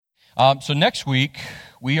So next week,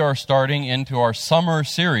 we are starting into our summer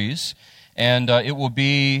series, and it will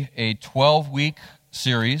be a 12-week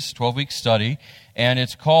series, 12-week study, and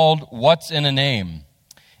it's called What's in a Name?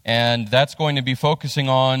 And that's going to be focusing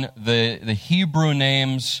on the Hebrew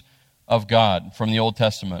names of God from the Old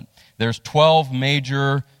Testament. There's 12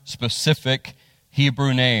 major specific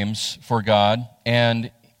Hebrew names for God, and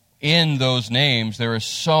in those names, there is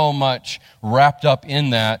so much wrapped up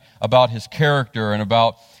in that about His character and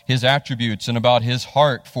about His attributes and about His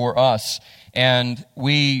heart for us. And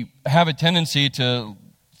we have a tendency to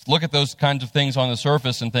look at those kinds of things on the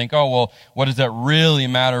surface and think, oh, well, what does that really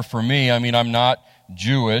matter for me? I mean, I'm not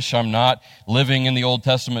Jewish. I'm not living in the Old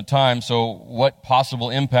Testament time, so what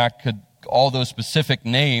possible impact could all those specific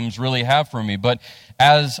names really have for me? But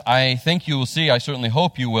as I think you will see, I certainly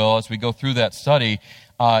hope you will as we go through that study,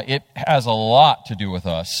 it has a lot to do with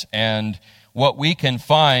us. And what we can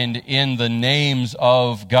find in the names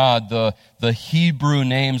of God, the Hebrew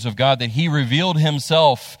names of God that He revealed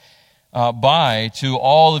Himself by to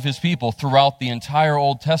all of His people throughout the entire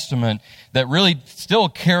Old Testament that really still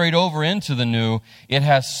carried over into the New, it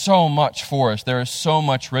has so much for us. There is so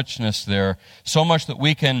much richness there, so much that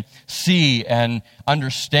we can see and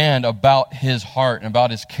understand about His heart and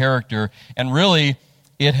about His character, and really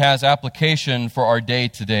it has application for our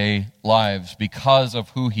day-to-day lives because of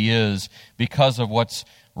who He is, because of what's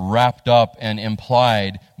wrapped up and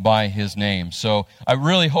implied by His name. So I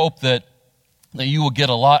really hope that you will get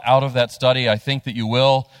a lot out of that study. I think that you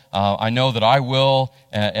will. I know that I will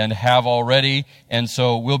and have already. And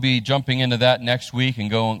so we'll be jumping into that next week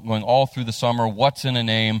and going all through the summer. What's in a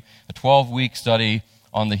Name? A 12-week study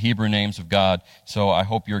on the Hebrew names of God. So I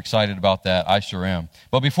hope you're excited about that. I sure am.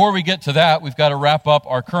 But before we get to that, we've got to wrap up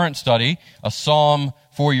our current study, a Psalm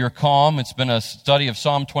for your calm. It's been a study of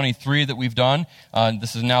Psalm 23 that we've done.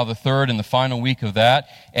 This is now the third and the final week of that.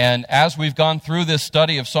 And as we've gone through this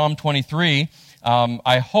study of Psalm 23,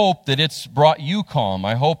 I hope that it's brought you calm.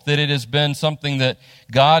 I hope that it has been something that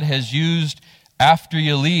God has used after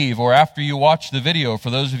you leave or after you watch the video. For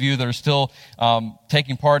those of you that are still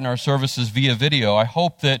taking part in our services via video, I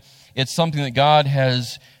hope that it's something that God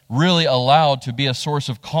has really allowed to be a source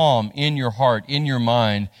of calm in your heart, in your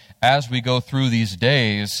mind, as we go through these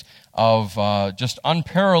days of just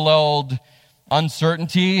unparalleled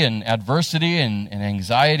uncertainty and adversity and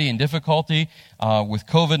anxiety and difficulty with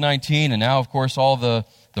COVID-19 and now, of course, all the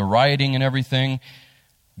rioting and everything.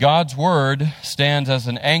 God's Word stands as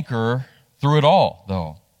an anchor through it all,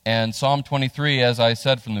 though. And Psalm 23, as I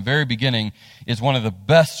said from the very beginning, is one of the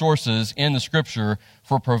best sources in the Scripture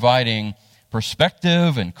for providing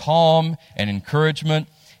perspective and calm and encouragement.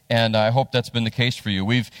 And I hope that's been the case for you.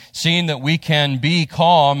 We've seen that we can be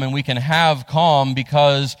calm and we can have calm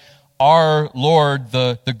because our Lord,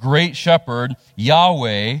 the great shepherd,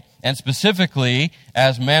 Yahweh, and specifically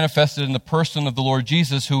as manifested in the person of the Lord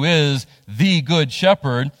Jesus, who is the good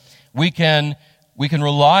shepherd, we can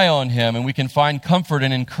rely on Him and we can find comfort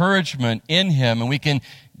and encouragement in Him, and we can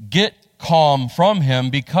get calm from Him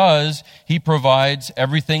because He provides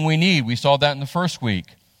everything we need. We saw that in the first week,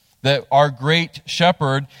 that our great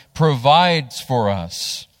shepherd provides for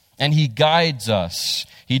us and He guides us,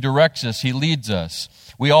 He directs us, He leads us.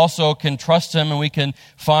 We also can trust Him and we can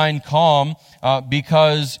find calm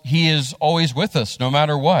because He is always with us no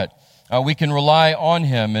matter what. We can rely on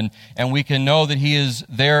Him and we can know that He is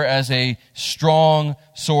there as a strong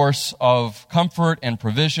source of comfort and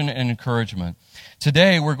provision and encouragement.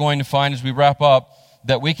 Today we're going to find, as we wrap up,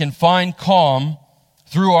 that we can find calm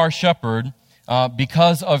through our shepherd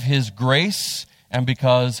because of His grace and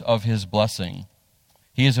because of His blessing.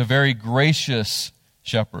 He is a very gracious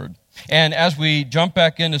shepherd. And as we jump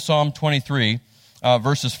back into Psalm 23,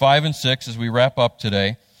 verses 5 and 6, as we wrap up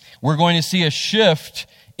today, we're going to see a shift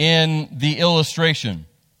in the illustration,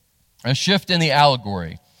 a shift in the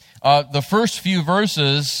allegory. The first few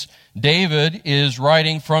verses, David is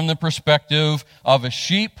writing from the perspective of a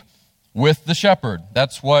sheep with the shepherd.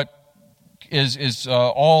 That's what is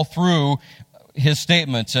all through his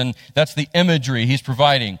statements, and that's the imagery he's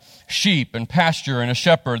providing. Sheep and pasture and a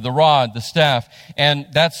shepherd, the rod, the staff, and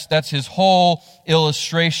that's his whole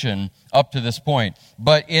illustration up to this point.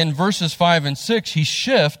 But in verses 5 and 6, he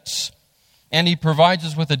shifts and he provides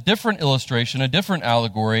us with a different illustration, a different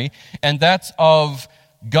allegory, and that's of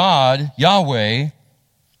God, Yahweh,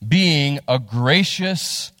 being a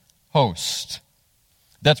gracious host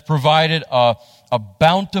that's provided a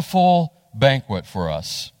bountiful banquet for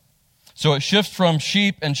us. So it shifts from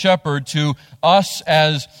sheep and shepherd to us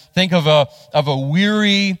as, think of a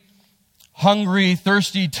weary, hungry,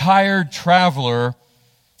 thirsty, tired traveler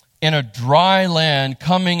in a dry land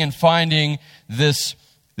coming and finding this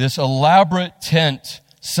this elaborate tent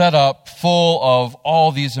set up full of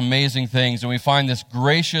all these amazing things. And we find this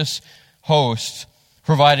gracious host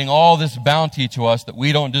providing all this bounty to us that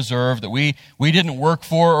we don't deserve, that we didn't work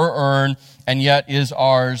for or earn, and yet is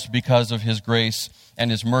ours because of his grace and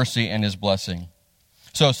his mercy and his blessing.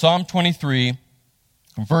 So Psalm 23,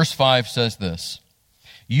 verse 5 says this,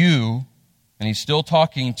 you, and he's still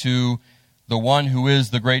talking to the one who is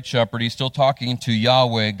the great shepherd, he's still talking to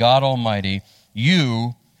Yahweh, God Almighty,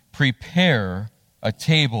 you prepare a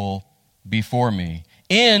table before me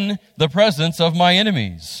in the presence of my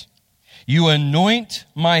enemies. You anoint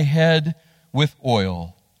my head with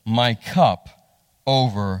oil. My cup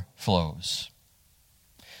overflows.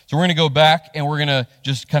 So we're going to go back and we're going to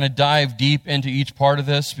just kind of dive deep into each part of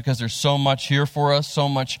this because there's so much here for us, so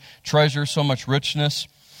much treasure, so much richness.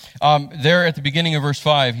 There at the beginning of verse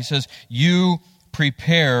 5, he says, you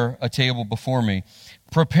prepare a table before me.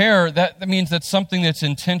 Prepare, that means that's something that's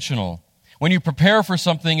intentional. When you prepare for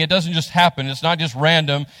something, it doesn't just happen. It's not just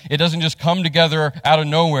random. It doesn't just come together out of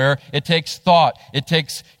nowhere. It takes thought. It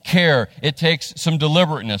takes care. It takes some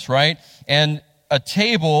deliberateness, right? And a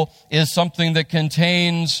table is something that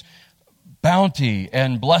contains bounty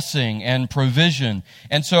and blessing and provision.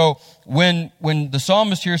 And so when the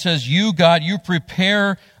psalmist here says, you, God, you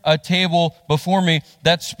prepare a table before me,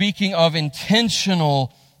 that's speaking of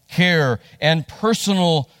intentional care and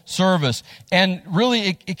personal service. And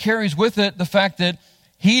really, it carries with it the fact that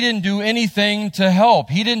he didn't do anything to help.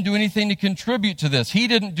 He didn't do anything to contribute to this. He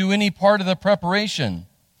didn't do any part of the preparation.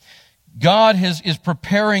 God is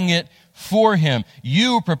preparing it for him.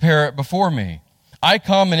 You prepare it before me. I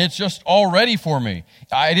come and it's just all ready for me.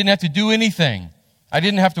 I didn't have to do anything. I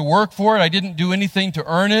didn't have to work for it. I didn't do anything to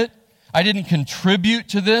earn it. I didn't contribute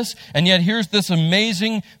to this, and yet here's this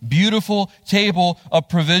amazing, beautiful table of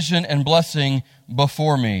provision and blessing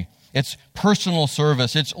before me. It's personal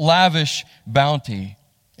service. It's lavish bounty.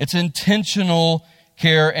 It's intentional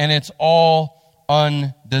care, and it's all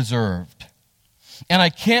undeserved. And I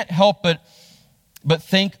can't help but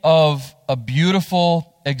think of a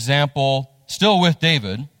beautiful example, still with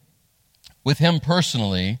David, with him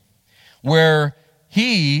personally, where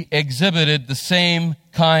he exhibited the same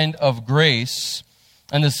kind of grace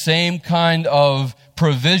and the same kind of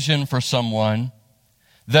provision for someone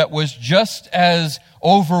that was just as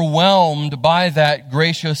overwhelmed by that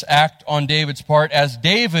gracious act on David's part as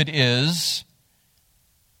David is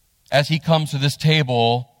as he comes to this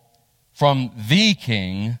table from the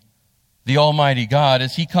King, the Almighty God,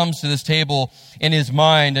 as he comes to this table in his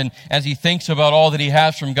mind and as he thinks about all that he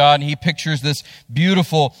has from God and he pictures this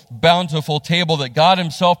beautiful, bountiful table that God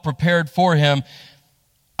himself prepared for him,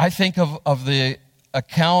 I think of the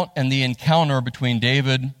account and the encounter between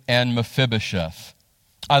David and Mephibosheth.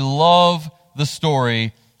 I love the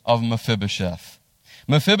story of Mephibosheth.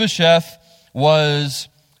 Mephibosheth was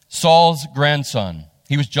Saul's grandson.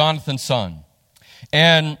 He was Jonathan's son.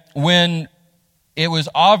 And when it was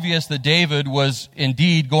obvious that David was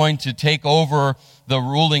indeed going to take over the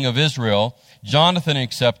ruling of Israel, Jonathan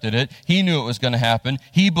accepted it. He knew it was going to happen.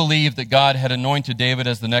 He believed that God had anointed David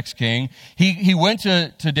as the next king. He went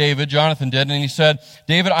to David, Jonathan did, and he said,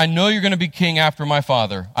 David, I know you're going to be king after my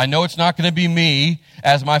father. I know it's not going to be me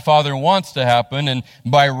as my father wants to happen, and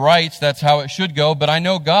by rights, that's how it should go, but I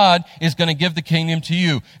know God is going to give the kingdom to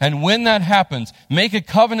you. And when that happens, make a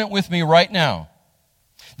covenant with me right now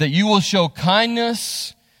that you will show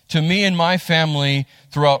kindness to me and my family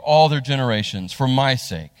throughout all their generations for my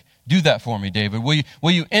sake. Do that for me, David.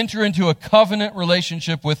 Will you enter into a covenant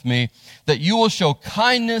relationship with me that you will show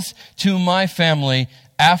kindness to my family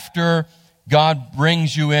after God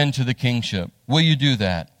brings you into the kingship? Will you do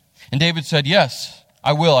that? And David said, yes,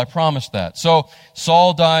 I will. I promise that. So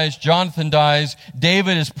Saul dies, Jonathan dies,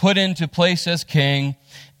 David is put into place as king.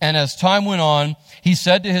 And as time went on, he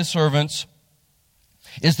said to his servants,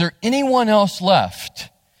 is there anyone else left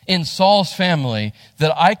in Saul's family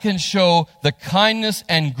that I can show the kindness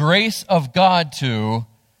and grace of God to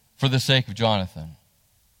for the sake of Jonathan?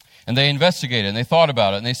 And they investigated and they thought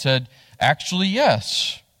about it and they said, actually,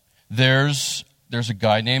 yes, there's a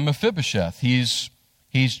guy named Mephibosheth. He's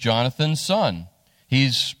Jonathan's son.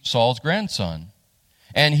 He's Saul's grandson.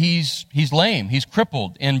 And he's lame. He's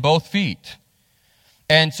crippled in both feet.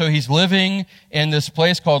 And so he's living in this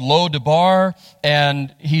place called Lo-Debar,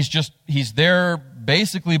 and he's there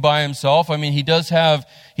basically by himself. I mean, he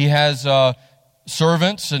has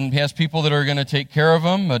servants and he has people that are going to take care of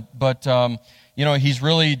him, but he's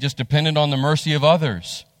really just dependent on the mercy of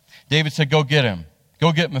others. David said, go get him.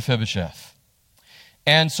 Go get Mephibosheth.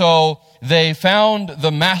 And so they found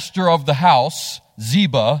the master of the house.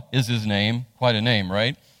 Ziba is his name. Quite a name,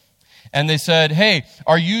 right? And they said, hey,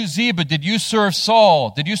 are you Ziba? Did you serve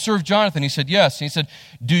Saul? Did you serve Jonathan? He said, yes. And he said,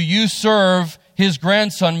 do you serve his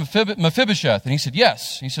grandson Mephibosheth? And he said,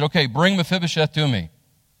 yes. And he said, okay, bring Mephibosheth to me.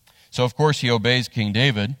 So, of course, he obeys King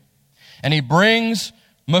David. And he brings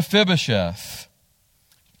Mephibosheth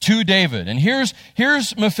to David. And here's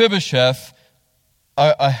Mephibosheth,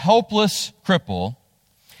 a helpless cripple,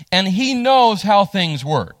 and he knows how things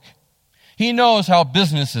work. He knows how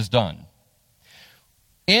business is done.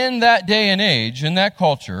 In that day and age, in that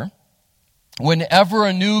culture, whenever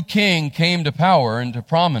a new king came to power and to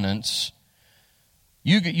prominence,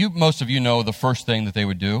 most of you know the first thing that they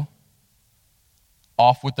would do: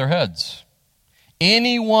 off with their heads.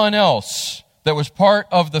 Anyone else that was part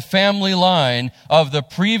of the family line of the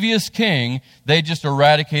previous king, they just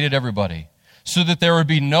eradicated everybody, so that there would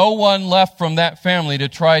be no one left from that family to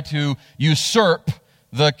try to usurp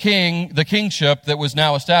the kingship that was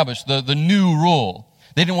now established, the new rule.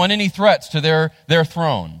 They didn't want any threats to their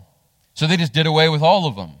throne. So they just did away with all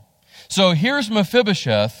of them. So here's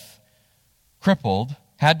Mephibosheth, crippled,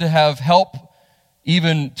 had to have help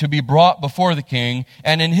even to be brought before the king.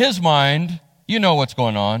 And in his mind, you know what's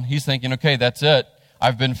going on. He's thinking, okay, that's it.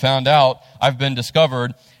 I've been found out. I've been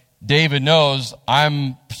discovered. David knows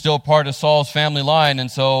I'm still part of Saul's family line,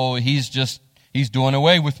 and so he's doing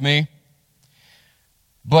away with me.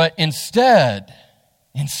 But instead,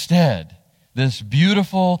 this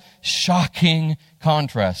beautiful, shocking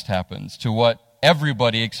contrast happens to what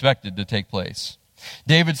everybody expected to take place.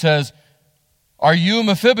 David says, are you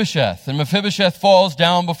Mephibosheth? And Mephibosheth falls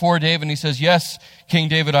down before David, and he says, yes, King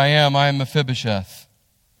David, I am Mephibosheth.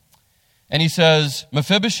 And he says,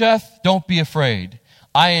 Mephibosheth, don't be afraid.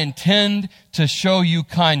 I intend to show you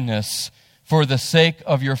kindness for the sake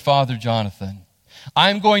of your father Jonathan.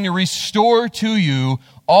 I'm going to restore to you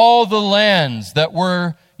all the lands that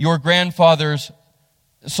were your grandfather's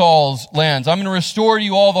Saul's lands. I'm going to restore to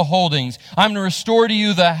you all the holdings. I'm going to restore to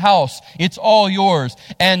you the house. It's all yours.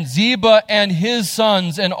 And Ziba and his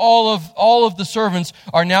sons and all of the servants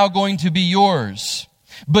are now going to be yours.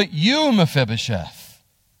 But you, Mephibosheth,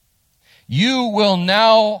 you will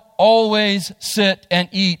now always sit and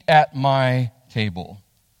eat at my table.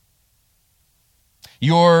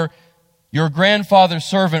 Your grandfather's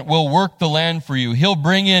servant will work the land for you. He'll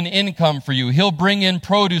bring in income for you. He'll bring in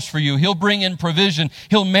produce for you. He'll bring in provision.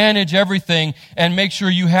 He'll manage everything and make sure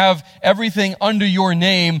you have everything under your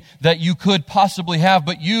name that you could possibly have.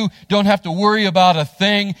 But you don't have to worry about a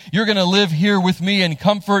thing. You're going to live here with me in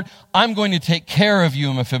comfort. I'm going to take care of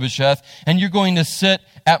you, Mephibosheth, and you're going to sit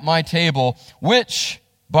at my table, which,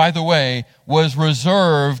 by the way, was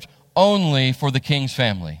reserved only for the king's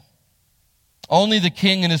family. Only the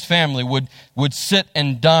king and his family would sit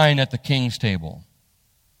and dine at the king's table.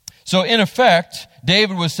 So in effect,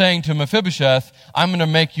 David was saying to Mephibosheth, I'm going to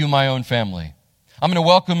make you my own family. I'm going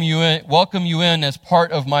to welcome you in as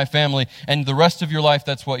part of my family, and the rest of your life,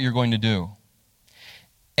 that's what you're going to do.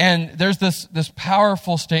 And there's this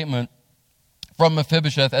powerful statement from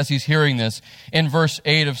Mephibosheth as he's hearing this. In verse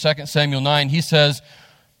 8 of 2 Samuel 9, he says,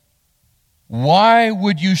 why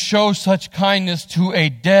would you show such kindness to a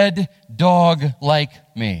dead dog like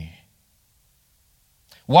me?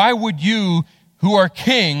 Why would you, who are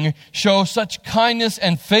king, show such kindness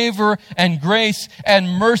and favor and grace and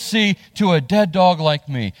mercy to a dead dog like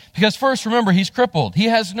me? Because first, remember, he's crippled. He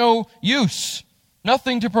has no use,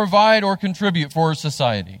 nothing to provide or contribute for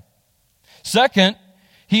society. Second,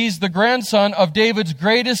 he's the grandson of David's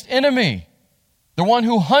greatest enemy, the one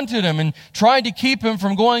who hunted him and tried to keep him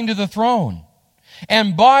from going to the throne.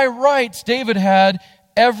 And by rights, David had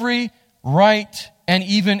every right and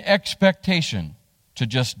even expectation to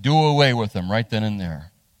just do away with him right then and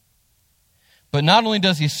there. But not only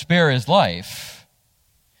does he spare his life,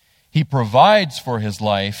 he provides for his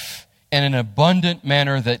life in an abundant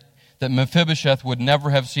manner that Mephibosheth would never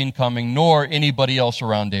have seen coming, nor anybody else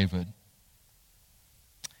around David.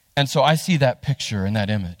 And so I see that picture and that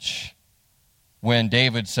image when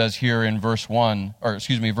David says here in verse 5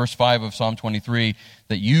 of Psalm 23,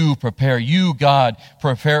 that you, God,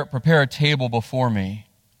 prepare a table before me.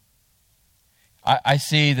 I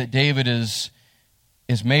see that David is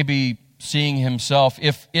maybe seeing himself,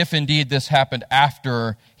 if indeed this happened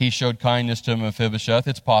after he showed kindness to Mephibosheth,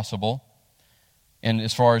 it's possible. And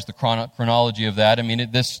as far as the chronology of that, I mean,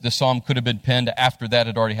 this psalm could have been penned after that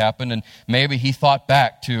had already happened, and maybe he thought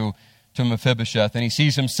back to Mephibosheth, and he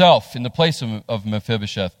sees himself in the place of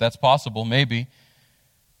Mephibosheth. That's possible, maybe.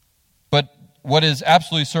 But what is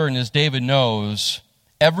absolutely certain is David knows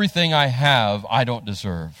everything I have, I don't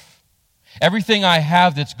deserve. Everything I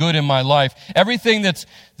have that's good in my life, everything that's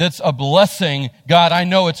a blessing, God, I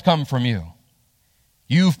know it's come from you.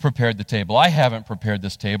 You've prepared the table. I haven't prepared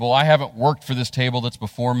this table. I haven't worked for this table that's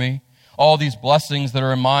before me. All these blessings that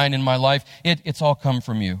are mine in my life, it's all come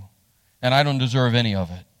from you. And I don't deserve any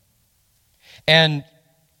of it. And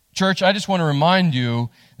church, I just want to remind you,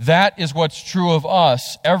 that is what's true of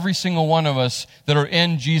us, every single one of us that are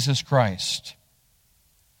in Jesus Christ.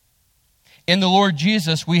 In the Lord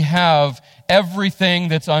Jesus, we have everything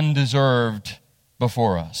that's undeserved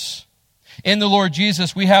before us. In the Lord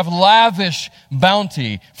Jesus, we have lavish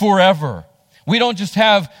bounty forever. We don't just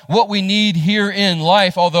have what we need here in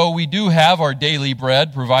life, although we do have our daily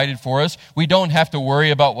bread provided for us. We don't have to worry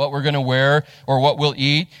about what we're going to wear or what we'll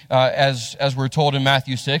eat, as we're told in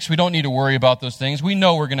Matthew 6. We don't need to worry about those things. We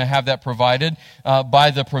know we're going to have that provided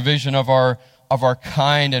by the provision of our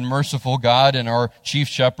kind and merciful God and our chief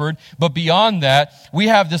shepherd. But beyond that, we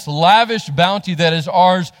have this lavish bounty that is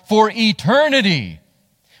ours for eternity.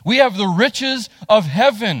 We have the riches of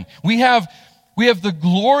heaven. We have the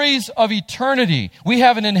glories of eternity. We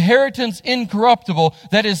have an inheritance incorruptible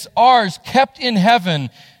that is ours, kept in heaven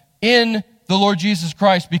in the Lord Jesus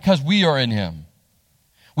Christ because we are in Him.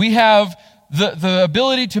 We have the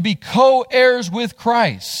ability to be co-heirs with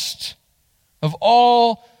Christ of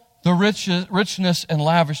all the richness and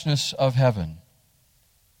lavishness of heaven.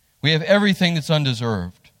 We have everything that's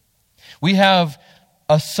undeserved. We have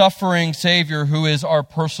a suffering Savior who is our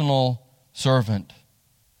personal servant.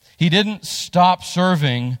 He didn't stop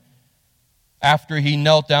serving after He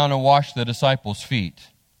knelt down and washed the disciples' feet.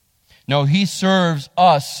 No, He serves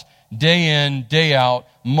us day in, day out,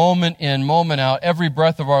 moment in, moment out. Every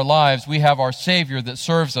breath of our lives, we have our Savior that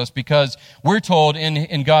serves us because we're told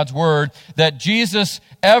in God's Word that Jesus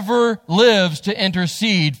ever lives to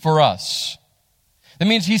intercede for us. That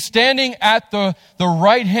means He's standing at the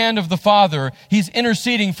right hand of the Father. He's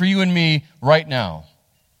interceding for you and me right now.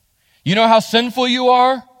 You know how sinful you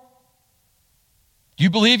are? Do you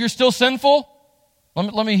believe you're still sinful?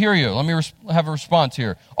 Let me hear you. Let me have a response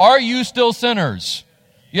here. Are you still sinners?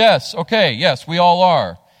 Yes. Okay. Yes, we all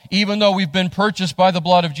are. Even though we've been purchased by the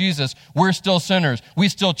blood of Jesus, we're still sinners. We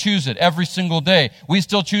still choose it every single day. We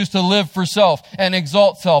still choose to live for self and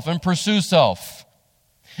exalt self and pursue self.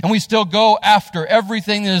 And we still go after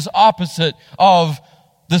everything that is opposite of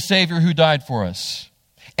the Savior who died for us.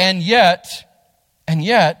 And yet,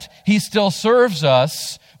 He still serves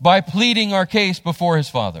us by pleading our case before His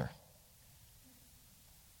Father.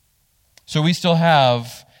 So we still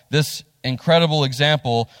have this incredible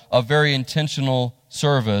example of very intentional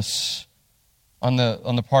service on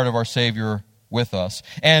the part of our Savior with us.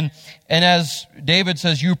 And as David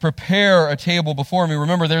says, you prepare a table before me.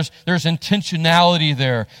 Remember, there's intentionality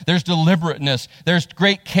there. There's deliberateness. There's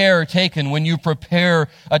great care taken when you prepare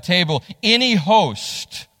a table. Any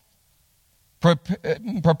host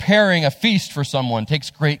preparing a feast for someone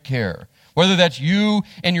takes great care. Whether that's you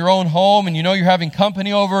in your own home and you know you're having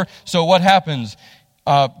company over. So what happens?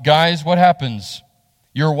 Guys, what happens?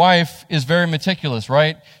 Your wife is very meticulous,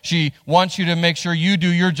 right? She wants you to make sure you do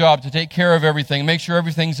your job to take care of everything, make sure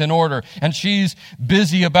everything's in order. And she's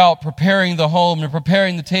busy about preparing the home and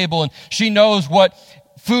preparing the table. And she knows what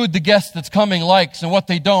food the guest that's coming likes and what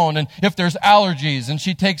they don't. And if there's allergies. And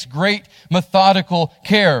she takes great methodical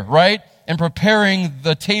care, right? In preparing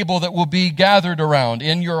the table that will be gathered around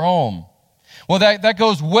in your home. Well, that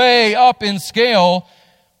goes way up in scale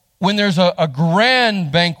when there's a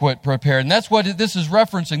grand banquet prepared. And that's what this is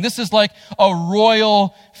referencing. This is like a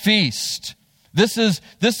royal feast. This is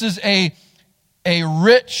a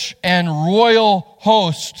rich and royal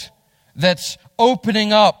host that's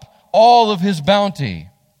opening up all of his bounty.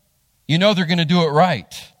 You know they're going to do it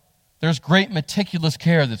right. There's great meticulous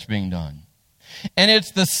care that's being done. And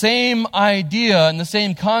it's the same idea and the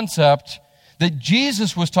same concept that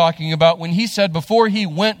Jesus was talking about when He said before He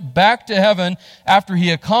went back to heaven after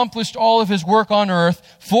He accomplished all of His work on earth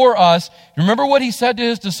for us. Remember what He said to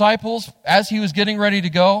His disciples as He was getting ready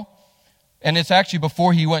to go? And it's actually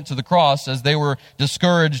before He went to the cross, as they were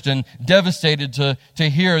discouraged and devastated to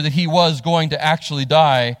hear that He was going to actually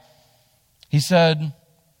die. He said,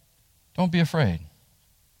 don't be afraid.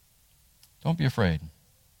 Don't be afraid.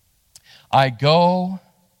 I go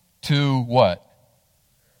to what?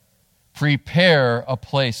 Prepare a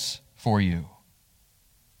place for you.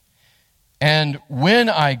 And when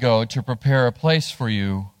I go to prepare a place for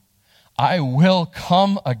you, I will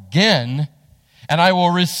come again, and I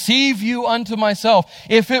will receive you unto myself.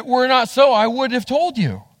 If it were not so, I would have told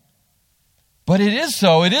you. But it is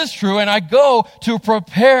so, it is true, and I go to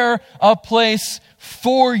prepare a place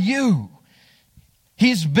for you.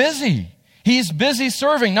 He's busy. He's busy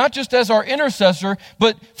serving, not just as our intercessor,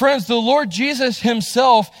 but friends, the Lord Jesus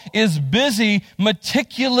himself is busy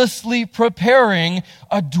meticulously preparing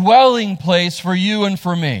a dwelling place for you and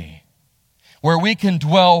for me, where we can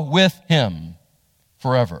dwell with him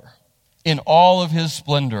forever in all of his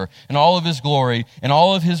splendor, in all of his glory, in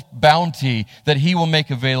all of his bounty that he will make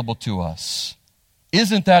available to us.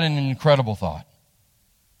 Isn't that an incredible thought?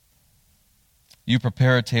 You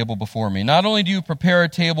prepare a table before me. Not only do you prepare a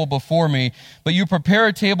table before me, but you prepare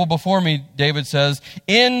a table before me, David says,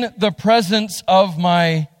 in the presence of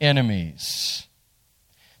my enemies.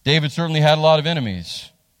 David certainly had a lot of enemies.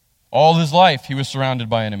 All his life he was surrounded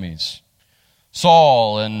by enemies.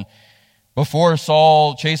 Saul, and before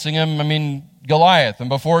Saul chasing him, Goliath. And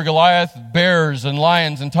before Goliath, bears and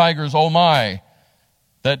lions and tigers, oh my,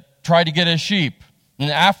 that tried to get his sheep. And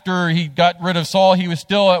after he got rid of Saul, he was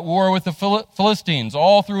still at war with the Philistines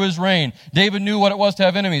all through his reign. David knew what it was to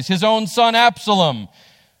have enemies. His own son Absalom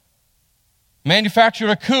manufactured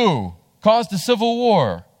a coup, caused a civil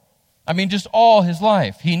war. Just all his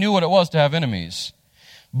life. He knew what it was to have enemies.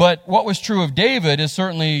 But what was true of David is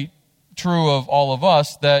certainly true of all of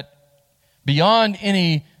us, that beyond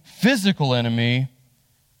any physical enemy,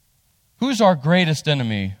 who's our greatest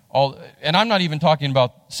enemy? And I'm not even talking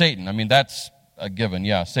about Satan. That's a given.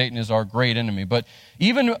 Yeah, Satan is our great enemy. But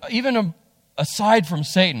even aside from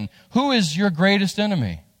Satan, who is your greatest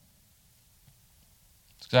enemy?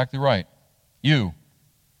 That's exactly right. You.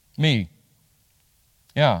 Me.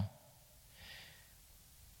 Yeah.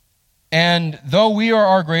 And though we are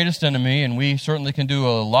our greatest enemy, and we certainly can do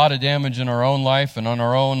a lot of damage in our own life and on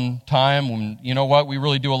our own time, you know what? We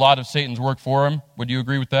really do a lot of Satan's work for him. Would you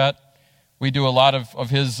agree with that? We do a lot of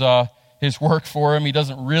his work for him. He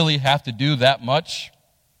doesn't really have to do that much.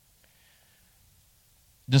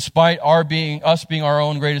 Despite us being our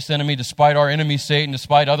own greatest enemy, despite our enemy Satan,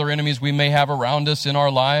 despite other enemies we may have around us in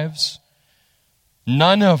our lives,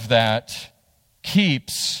 none of that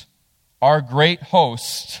keeps our great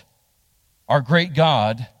host, our great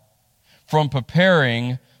God, from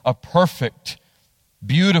preparing a perfect,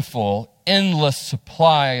 beautiful, endless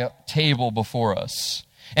supply table before us.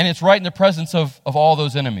 And it's right in the presence of all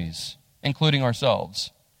those enemies, including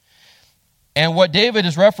ourselves. And what David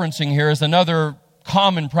is referencing here is another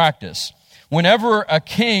common practice. Whenever a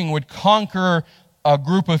king would conquer a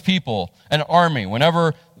group of people, an army,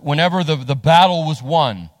 whenever the battle was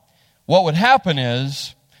won, what would happen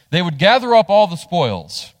is they would gather up all the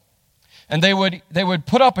spoils, and they would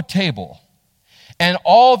put up a table, and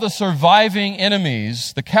all the surviving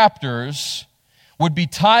enemies, the captors, would be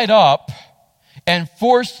tied up and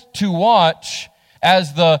forced to watch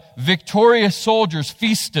as the victorious soldiers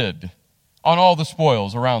feasted on all the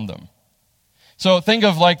spoils around them. So think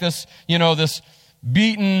of like this, this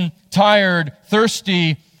beaten, tired,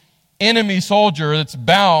 thirsty enemy soldier that's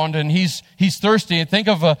bound, and he's thirsty. And think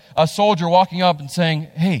of a soldier walking up and saying,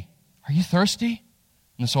 "Hey, are you thirsty?"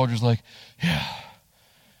 And the soldier's like, "Yeah,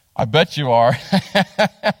 I bet you are."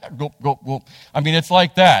 Gulp, gulp, gulp. It's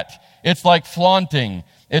like that. It's like flaunting.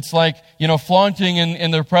 It's like, flaunting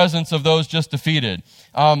in the presence of those just defeated.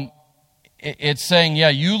 It's saying, yeah,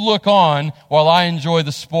 you look on while I enjoy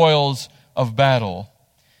the spoils of battle.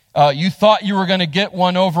 You thought you were going to get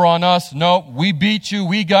one over on us. No, we beat you.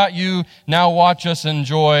 We got you. Now watch us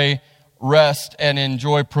enjoy rest and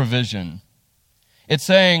enjoy provision. It's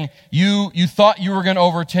saying, you thought you were going to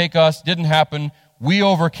overtake us. Didn't happen. We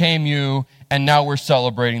overcame you, and now we're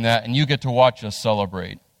celebrating that, and you get to watch us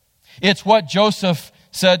celebrate. It's what Joseph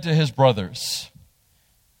said to his brothers.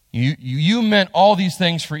 You meant all these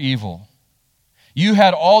things for evil. You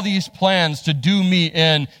had all these plans to do me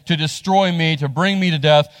in, to destroy me, to bring me to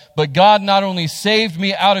death. But God not only saved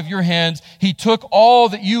me out of your hands, He took all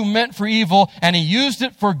that you meant for evil and He used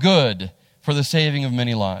it for good, for the saving of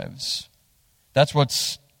many lives. That's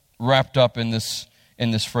what's wrapped up in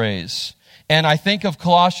this phrase. And I think of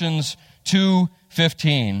Colossians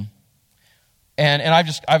 2:15. And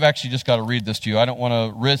I've actually just got to read this to you. I don't want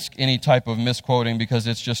to risk any type of misquoting because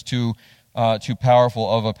it's just too powerful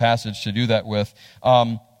of a passage to do that with.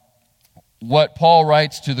 What Paul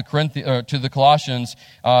writes to the Colossians,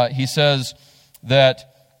 he says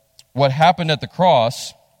that what happened at the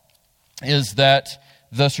cross is that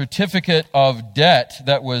the certificate of debt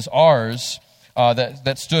that was ours,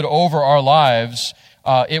 that stood over our lives,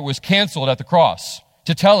 it was canceled at the cross.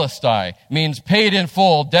 Tetelestai means paid in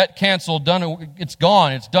full, debt canceled, it's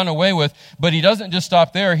gone, it's done away with. But he doesn't just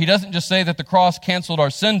stop there. He doesn't just say that the cross canceled our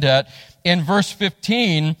sin debt. In verse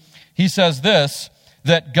 15, he says this,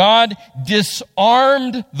 that God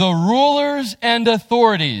disarmed the rulers and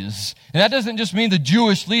authorities. And that doesn't just mean the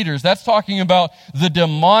Jewish leaders. That's talking about the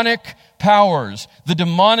demonic powers, the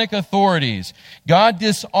demonic authorities. God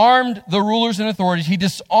disarmed the rulers and authorities. He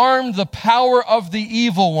disarmed the power of the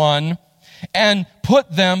evil one and put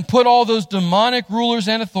all those demonic rulers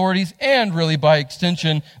and authorities, and really by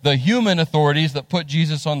extension, the human authorities that put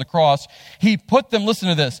Jesus on the cross. He put them, listen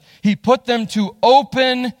to this, he put them to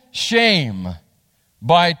open shame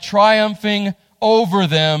by triumphing over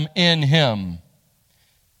them in him.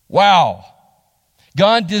 Wow.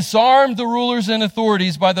 God disarmed the rulers and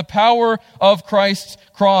authorities by the power of Christ's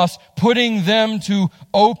cross, putting them to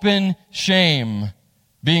open shame,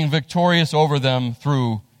 being victorious over them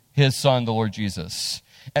through his Son, the Lord Jesus.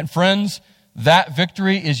 And friends, that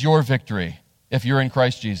victory is your victory if you're in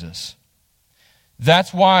Christ Jesus.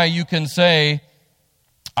 That's why you can say,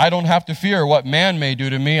 I don't have to fear what man may do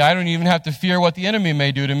to me. I don't even have to fear what the enemy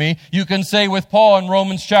may do to me. You can say with Paul in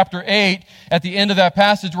Romans chapter 8, at the end of that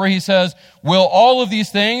passage where he says, will all of these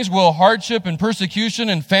things, will hardship and persecution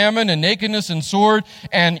and famine and nakedness and sword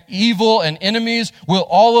and evil and enemies, will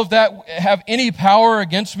all of that have any power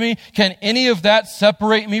against me? Can any of that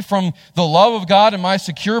separate me from the love of God and my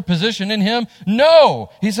secure position in him? No!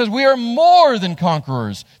 He says, we are more than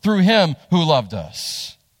conquerors through him who loved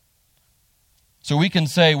us. So we can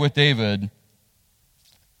say with David,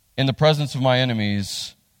 in the presence of my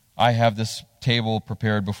enemies, I have this table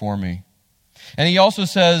prepared before me. And he also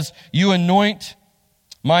says, you anoint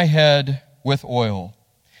my head with oil.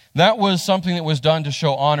 That was something that was done to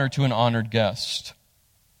show honor to an honored guest.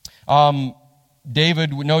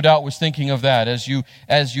 David, no doubt, was thinking of that as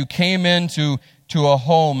you came into a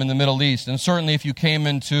home in the Middle East, and certainly if you came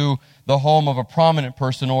into the home of a prominent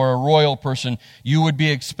person or a royal person, you would be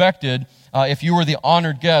expected, if you were the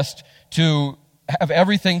honored guest, to have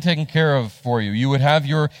everything taken care of for you. You would have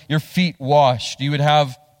your feet washed. You would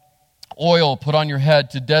have oil put on your head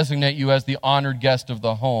to designate you as the honored guest of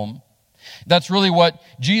the home. That's really what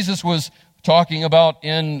Jesus was talking about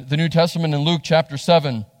in the New Testament in Luke chapter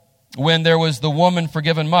 7. When there was the woman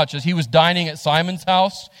forgiven much. As he was dining at Simon's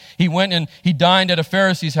house, he went and he dined at a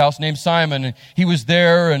Pharisee's house named Simon, and he was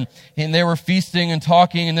there, and they were feasting and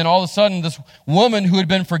talking, and then all of a sudden this woman who had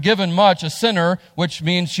been forgiven much, a sinner, which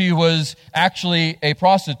means she was actually a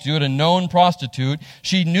prostitute, a known prostitute,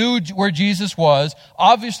 she knew where Jesus was.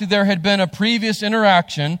 Obviously there had been a previous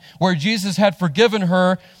interaction where Jesus had forgiven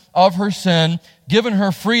her of her sin, given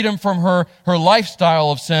her freedom from her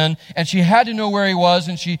lifestyle of sin, and she had to know where he was,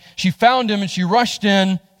 and she found him, and she rushed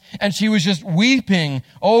in, and she was just weeping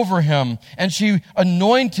over him, and she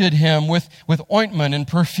anointed him with ointment and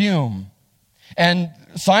perfume. And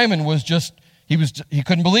Simon was he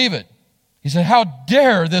couldn't believe it. He said, how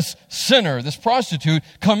dare this sinner, this prostitute,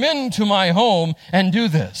 come into my home and do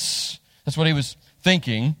this? That's what he was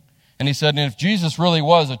thinking. And he said, and if Jesus really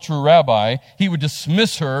was a true rabbi, he would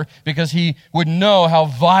dismiss her because he would know how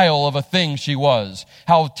vile of a thing she was,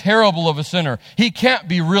 how terrible of a sinner. He can't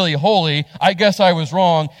be really holy. I guess I was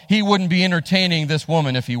wrong. He wouldn't be entertaining this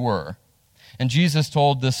woman if he were. And Jesus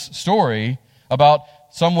told this story about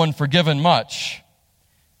someone forgiven much,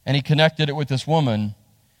 and he connected it with this woman.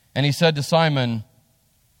 And he said to Simon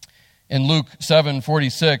in Luke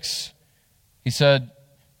 7:46, he said,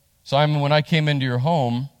 Simon, when I came into your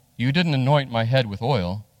home, you didn't anoint my head with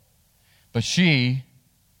oil, but she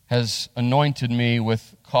has anointed me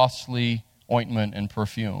with costly ointment and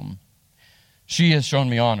perfume. She has shown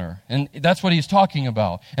me honor. And that's what he's talking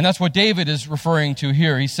about. And that's what David is referring to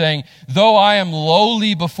here. He's saying, though I am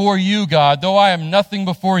lowly before you, God, though I am nothing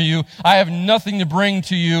before you, I have nothing to bring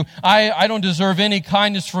to you, I don't deserve any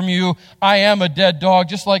kindness from you, I am a dead dog,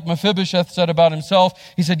 just like Mephibosheth said about himself.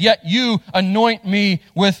 He said, yet you anoint me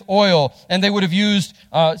with oil. And they would have used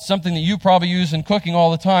something that you probably use in cooking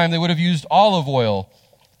all the time. They would have used olive oil.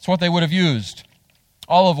 That's what they would have used.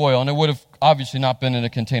 Olive oil. And it would have obviously not been in a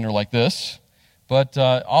container like this. But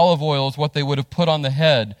olive oil is what they would have put on the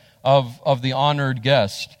head of the honored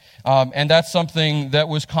guest. And that's something that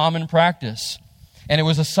was common practice. And it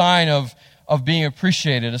was a sign of being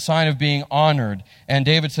appreciated, a sign of being honored. And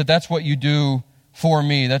David said, that's what you do for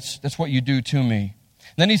me. That's what you do to me.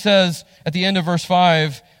 And then he says at the end of verse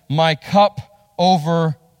 5, my cup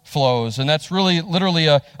overflows. And that's really literally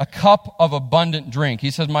a cup of abundant drink.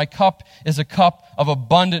 He says, my cup is a cup of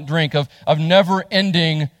abundant drink, of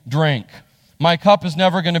never-ending drink. My cup is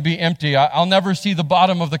never going to be empty. I'll never see the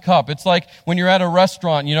bottom of the cup. It's like when you're at a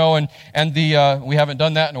restaurant, and we haven't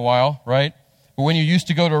done that in a while, right? But when you used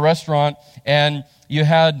to go to a restaurant and you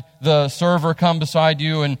had the server come beside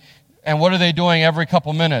you, and what are they doing every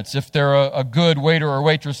couple minutes? If they're a good waiter or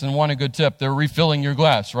waitress and want a good tip, they're refilling your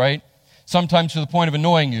glass, right? Sometimes to the point of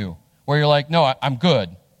annoying you, where you're like, no, I'm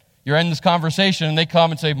good. You're in this conversation and they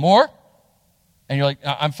come and say, more? And you're like,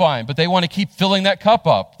 I'm fine. But they want to keep filling that cup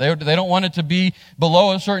up. They don't want it to be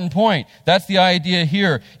below a certain point. That's the idea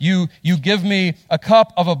here. You give me a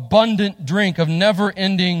cup of abundant drink, of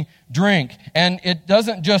never-ending drink. And it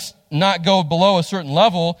doesn't just not go below a certain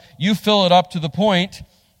level. You fill it up to the point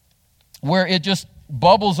where it just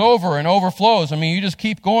bubbles over and overflows. I mean, you just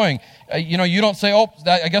keep going. You don't say,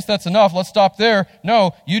 I guess that's enough. Let's stop there.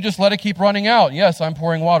 No, you just let it keep running out. Yes, I'm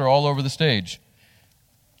pouring water all over the stage.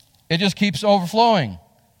 It just keeps overflowing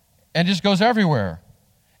and just goes everywhere.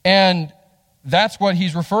 And that's what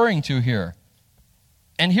he's referring to here.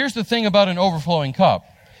 And here's the thing about an overflowing cup.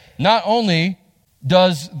 Not only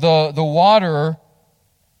does the water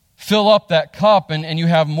fill up that cup and you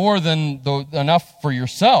have more than enough for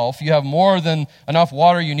yourself, you have more than enough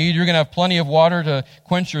water you need, you're going to have plenty of water to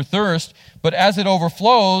quench your thirst, but as it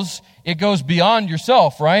overflows, it goes beyond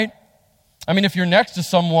yourself, right? I mean, if you're next to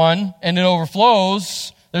someone and it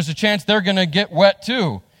overflows, there's a chance they're going to get wet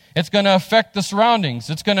too. It's going to affect the surroundings.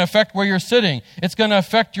 It's going to affect where you're sitting. It's going to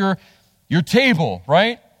affect your table,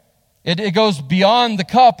 right? It goes beyond the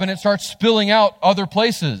cup and it starts spilling out other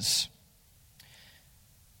places.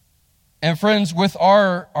 And friends, with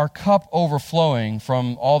our cup overflowing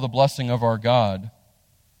from all the blessing of our God,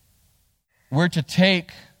 we're to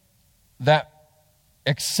take that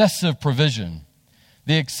excessive provision,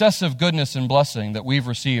 the excessive goodness and blessing that we've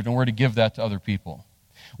received, and we're to give that to other people.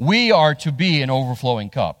 We are to be an overflowing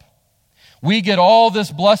cup. We get all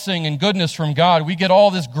this blessing and goodness from God. We get all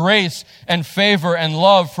this grace and favor and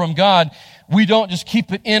love from God. We don't just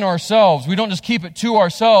keep it in ourselves. We don't just keep it to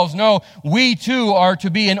ourselves. No, we too are to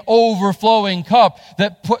be an overflowing cup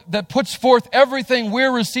that puts forth everything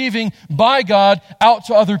we're receiving by God out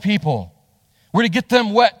to other people. We're to get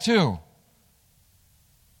them wet too.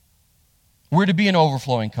 We're to be an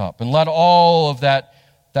overflowing cup and let all of that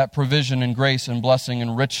provision and grace and blessing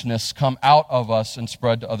and richness come out of us and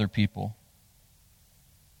spread to other people.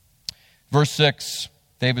 Verse 6,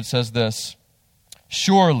 David says this,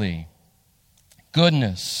 "Surely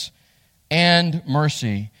goodness and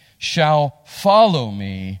mercy shall follow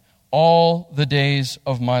me all the days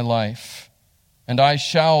of my life, and I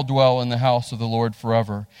shall dwell in the house of the Lord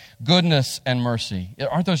forever." Goodness and mercy.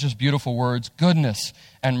 Aren't those just beautiful words? Goodness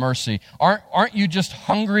and mercy. Aren't you just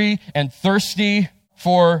hungry and thirsty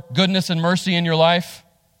for goodness and mercy in your life?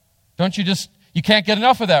 You can't get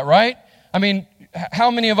enough of that, right? I mean,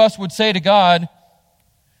 how many of us would say to God,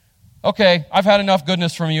 okay, I've had enough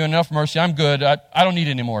goodness from you, enough mercy, I'm good, I don't need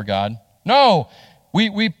any more, God. No,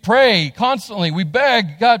 we pray constantly, we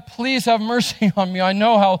beg, God, please have mercy on me. I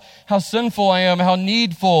know how sinful I am, how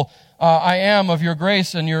needful I am of your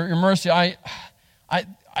grace and your mercy.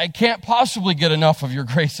 I can't possibly get enough of your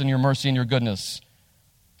grace and your mercy and your goodness.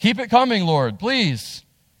 Keep it coming, Lord, please.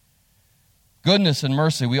 Goodness and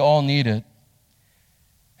mercy, we all need it.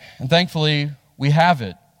 And thankfully, we have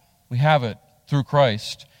it. We have it through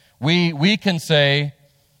Christ. We can say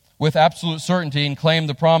with absolute certainty and claim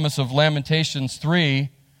the promise of Lamentations 3,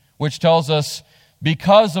 which tells us,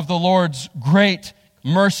 because of the Lord's great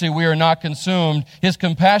mercy we are not consumed. His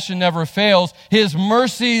compassion never fails. His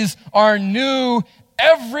mercies are new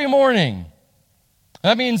every morning.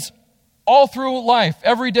 That means all through life,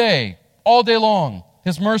 every day, all day long.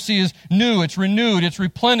 His mercy is new, it's renewed, it's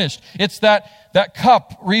replenished. It's that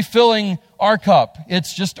cup refilling our cup.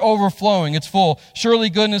 It's just overflowing, it's full. Surely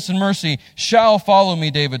goodness and mercy shall follow me,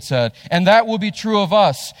 David said. And that will be true of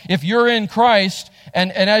us. If you're in Christ,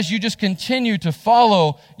 and as you just continue to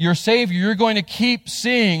follow your Savior, you're going to keep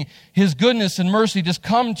seeing His goodness and mercy just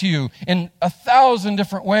come to you in 1,000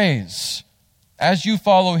 different ways. As you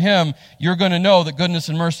follow Him, you're going to know that goodness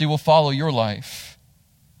and mercy will follow your life.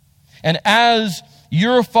 And as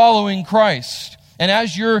you're following Christ, and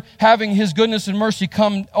as you're having His goodness and mercy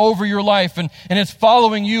come over your life, and it's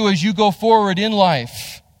following you as you go forward in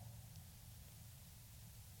life,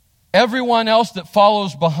 everyone else that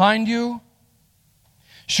follows behind you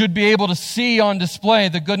should be able to see on display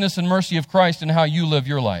the goodness and mercy of Christ and how you live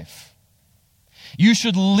your life. You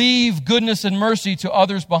should leave goodness and mercy to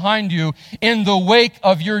others behind you in the wake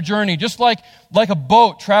of your journey. Just like a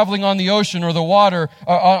boat traveling on the ocean or the water,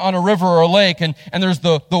 on a river or a lake, and there's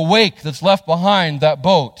the wake that's left behind that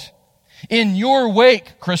boat. In your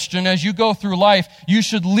wake, Christian, as you go through life, you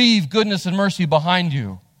should leave goodness and mercy behind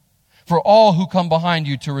you for all who come behind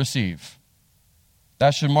you to receive.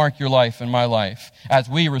 That should mark your life and my life as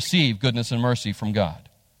we receive goodness and mercy from God.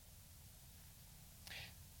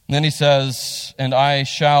 And then he says, and I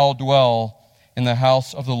shall dwell in the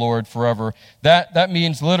house of the Lord forever. That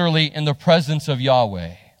means literally in the presence of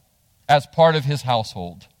Yahweh, as part of His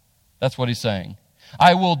household. That's what he's saying.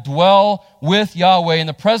 I will dwell with Yahweh in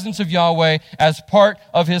the presence of Yahweh as part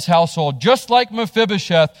of his household. Just like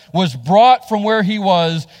Mephibosheth was brought from where he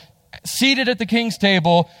was, seated at the king's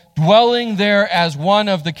table, dwelling there as one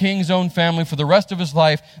of the king's own family for the rest of his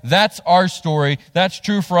life. That's our story. That's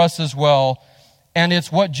true for us as well. And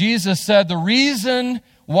it's what Jesus said. The reason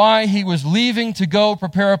why he was leaving to go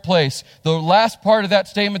prepare a place. The last part of that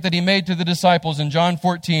statement that he made to the disciples in John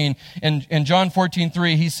 14, in John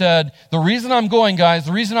 14:3, he said, the reason I'm going, guys,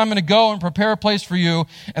 the reason I'm going to go and prepare a place for you,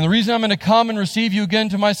 and the reason I'm going to come and receive you again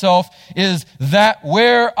to myself is that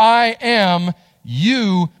where I am,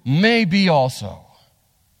 you may be also.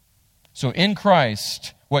 So in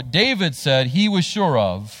Christ, what David said he was sure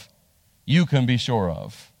of, you can be sure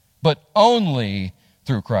of. But only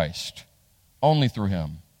through Christ. Only through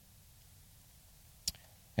him.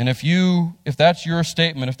 And if that's your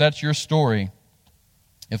statement, if that's your story,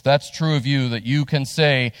 if that's true of you, that you can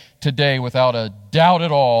say today without a doubt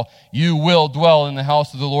at all, you will dwell in the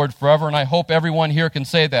house of the Lord forever, and I hope everyone here can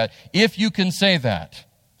say that. If you can say that,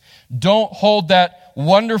 don't hold that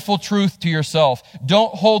wonderful truth to yourself.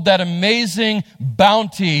 Don't hold that amazing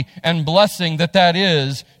bounty and blessing that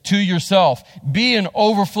is to yourself. Be an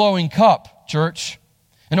overflowing cup, church.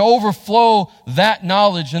 And overflow that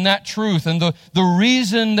knowledge and that truth and the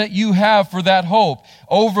reason that you have for that hope.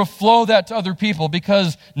 Overflow that to other people,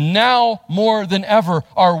 because now more than ever,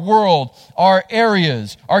 our world, our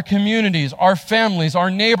areas, our communities, our families, our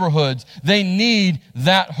neighborhoods, they need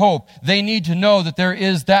that hope. They need to know that there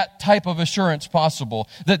is that type of assurance possible.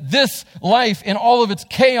 That this life in all of its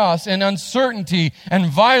chaos and uncertainty and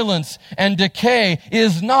violence and decay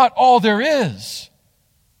is not all there is.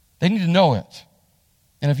 They need to know it.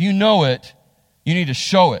 And if you know it, you need to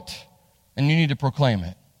show it, and you need to proclaim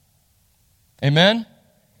it. Amen?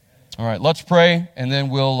 All right, let's pray, and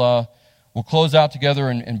then we'll close out together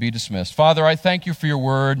and be dismissed. Father, I thank you for your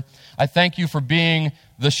word. I thank you for being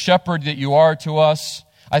the shepherd that you are to us.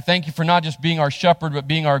 I thank you for not just being our shepherd, but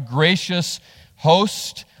being our gracious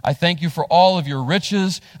host. I thank you for all of your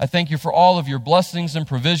riches. I thank you for all of your blessings and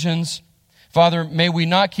provisions. Father, may we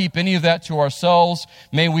not keep any of that to ourselves.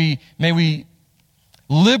 May we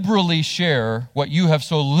liberally share what you have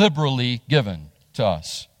so liberally given to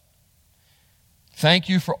us. Thank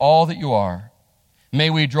you for all that you are. May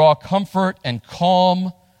we draw comfort and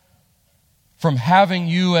calm from having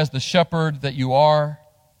you as the shepherd that you are,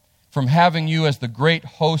 from having you as the great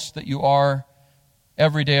host that you are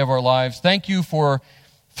every day of our lives. Thank you for,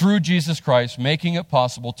 through Jesus Christ, making it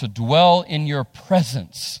possible to dwell in your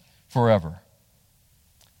presence forever.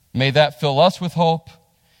 May that fill us with hope,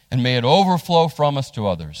 and may it overflow from us to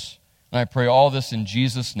others. And I pray all this in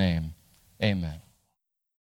Jesus' name. Amen.